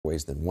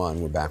ways than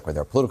one. We're back with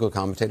our political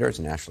commentators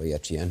and Ashley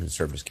Etienne, who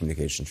served as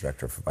communications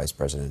director for Vice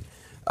President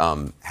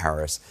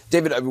Harris.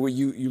 David, when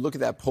you look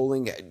at that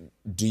polling,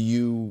 do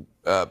you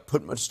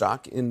put much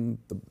stock in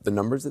the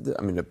numbers,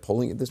 the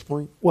polling at this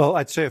point? Well,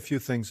 I'd say a few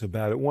things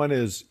about it. One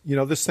is,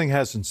 this thing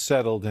hasn't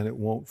settled and it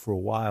won't for a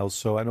while,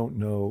 so I don't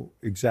know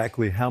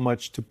exactly how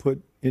much to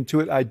put into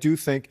it. I do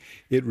think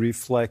it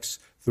reflects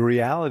the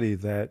reality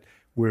that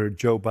where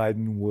Joe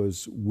Biden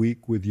was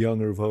weak with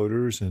younger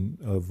voters and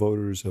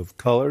voters of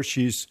color,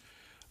 she's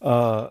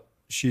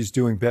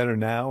doing better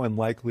now and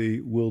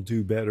likely will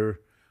do better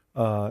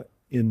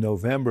in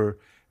November.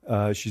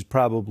 She's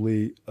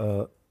probably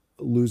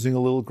losing a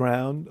little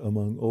ground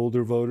among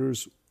older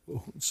voters,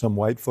 some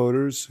white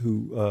voters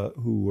who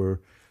were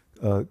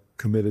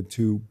committed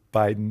to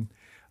Biden.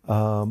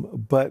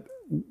 But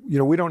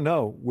we don't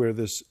know where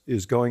this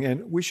is going.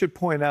 And we should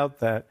point out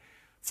that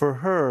for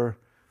her,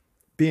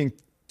 being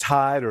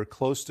tied or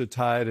close to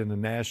tied in a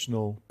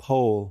national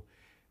poll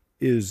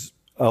is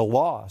a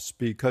loss,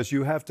 because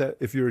you have to,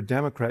 if you're a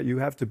Democrat, you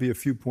have to be a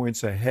few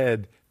points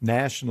ahead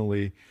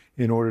nationally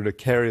in order to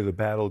carry the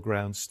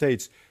battleground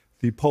states.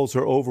 The polls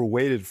are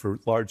overweighted for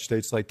large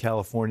states like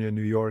California,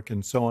 New York,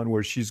 and so on,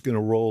 where she's going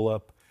to roll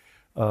up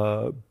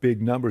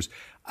big numbers.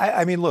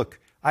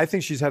 Look, I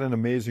think she's had an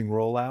amazing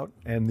rollout,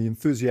 and the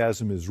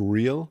enthusiasm is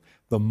real.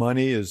 The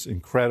money is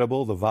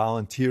incredible. The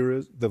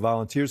volunteers,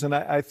 and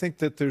I think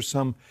that there's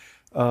some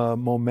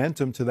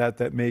momentum to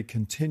that may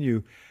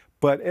continue.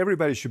 But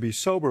everybody should be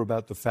sober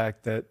about the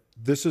fact that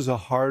this is a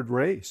hard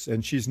race,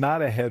 and she's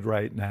not ahead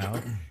right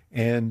now.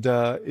 And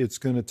it's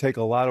going to take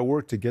a lot of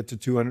work to get to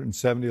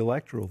 270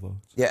 electoral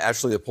votes. Yeah,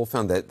 actually, the poll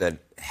found that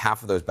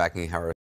half of those backing Harris